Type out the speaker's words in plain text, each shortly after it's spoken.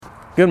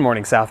Good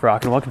morning, South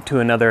Rock, and welcome to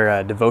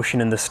another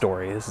devotion in the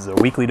story. This is a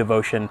weekly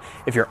devotion.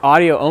 If you're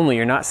audio only,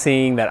 you're not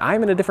seeing that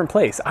I'm in a different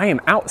place. I am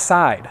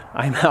outside.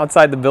 I'm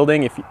outside the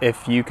building.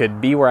 If you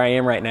could be where I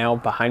am right now,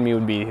 behind me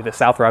would be the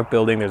South Rock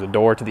building. There's a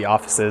door to the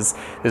offices.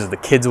 This is the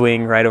kids'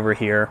 wing right over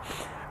here.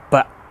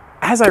 But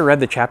as I read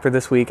the chapter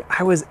this week,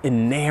 I was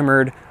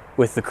enamored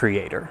with the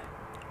Creator.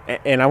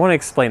 And I want to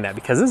explain that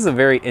because this is a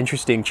very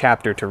interesting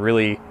chapter to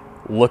really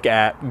look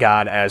at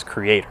God as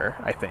Creator,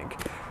 I think.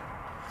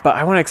 But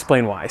I want to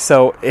explain why.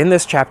 So in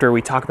this chapter,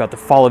 we talk about the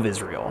fall of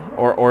Israel,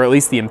 or at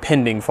least the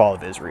impending fall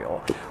of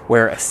Israel,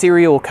 where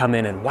Assyria will come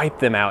in and wipe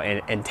them out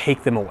and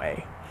take them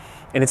away.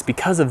 And it's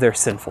because of their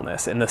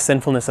sinfulness and the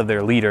sinfulness of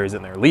their leaders,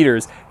 and their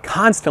leaders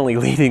constantly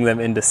leading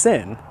them into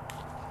sin.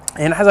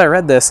 And as I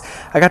read this,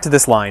 I got to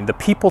this line: the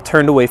people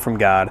turned away from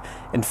God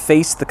and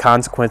faced the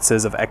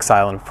consequences of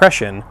exile and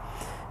oppression.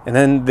 And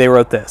then they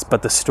wrote this: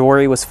 but the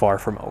story was far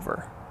from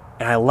over.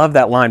 And I love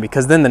that line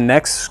because then the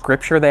next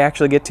scripture they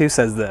actually get to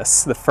says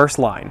this, the first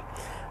line: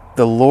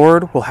 the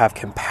Lord will have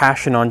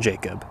compassion on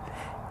Jacob,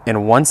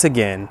 and once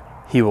again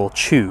he will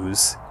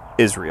choose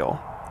Israel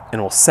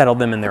and will settle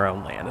them in their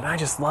own land. And I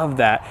just love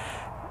that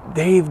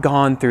they've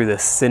gone through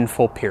this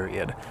sinful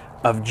period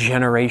of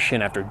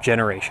generation after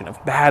generation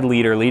of bad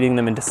leader leading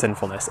them into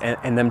sinfulness,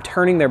 and them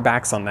turning their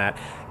backs on that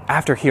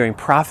after hearing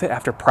prophet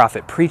after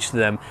prophet preach to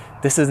them,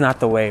 this is not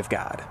the way of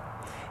God.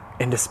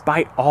 And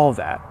despite all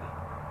that,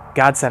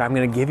 God said, I'm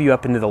going to give you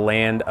up into the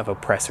land of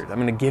oppressors. I'm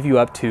going to give you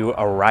up to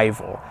a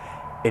rival.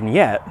 And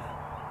yet,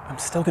 I'm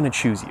still going to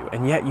choose you.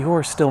 And yet, you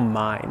are still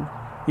mine.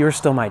 You are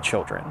still my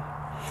children.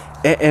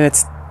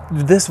 And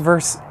this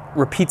verse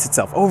repeats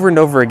itself over and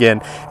over again.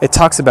 It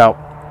talks about,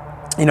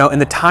 in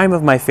the time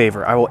of my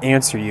favor, I will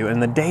answer you. In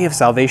the day of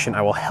salvation,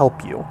 I will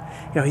help you.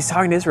 He's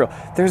talking to Israel.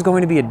 There's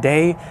going to be a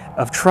day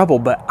of trouble,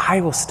 but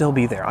I will still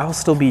be there. I will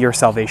still be your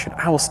salvation.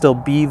 I will still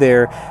be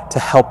there to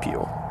help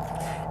you.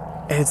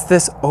 And it's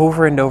this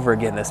over and over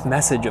again, this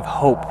message of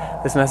hope,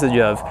 this message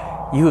of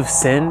you have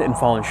sinned and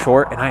fallen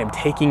short, and I am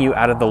taking you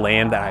out of the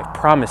land that I've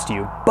promised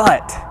you,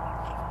 but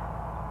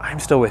I'm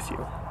still with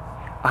you.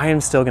 I am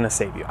still going to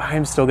save you. I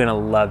am still going to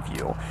love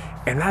you.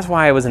 And that's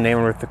why I was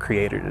enamored with the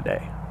Creator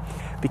today.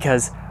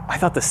 Because I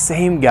thought the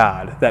same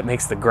God that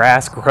makes the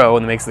grass grow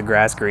and that makes the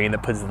grass green,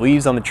 that puts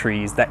leaves on the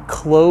trees, that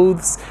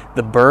clothes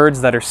the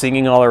birds that are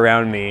singing all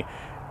around me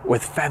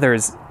with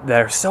feathers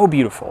that are so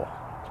beautiful,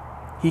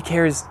 He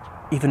cares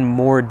even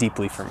more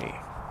deeply for me.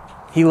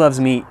 He loves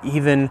me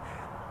even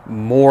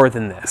more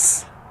than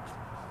this.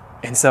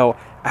 And so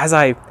as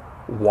I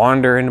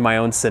wander into my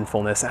own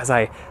sinfulness, as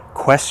I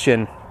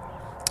question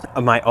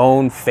my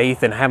own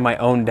faith and have my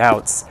own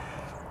doubts,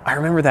 I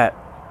remember that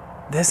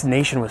this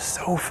nation was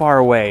so far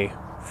away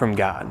from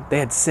God. They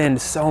had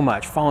sinned so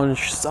much, fallen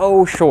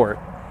so short,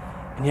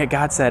 and yet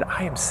God said,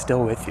 I am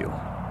still with you.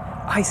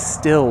 I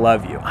still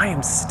love you. I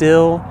am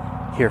still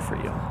here for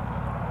you.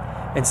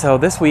 And so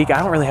this week, I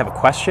don't really have a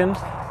question.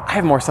 I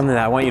have more something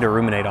that I want you to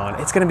ruminate on.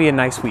 It's going to be a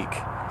nice week.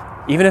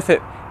 Even if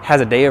it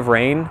has a day of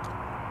rain,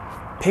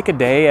 pick a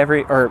day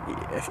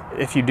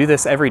if you do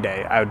this every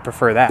day, I would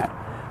prefer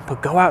that.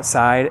 But go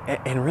outside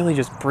and really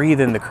just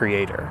breathe in the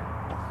Creator.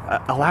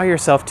 Allow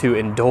yourself to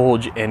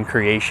indulge in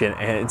creation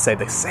and say,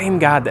 the same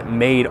God that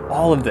made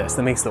all of this,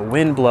 that makes the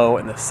wind blow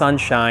and the sun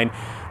shine,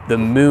 the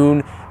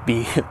moon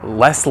be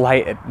less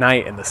light at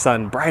night and the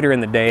sun brighter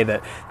in the day,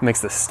 that makes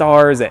the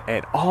stars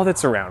and all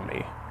that's around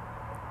me.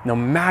 No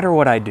matter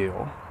what I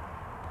do,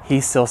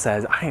 He still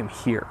says, I am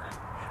here.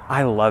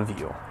 I love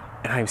you,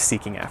 and I am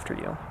seeking after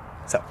you.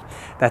 So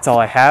that's all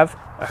I have.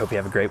 I hope you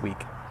have a great week.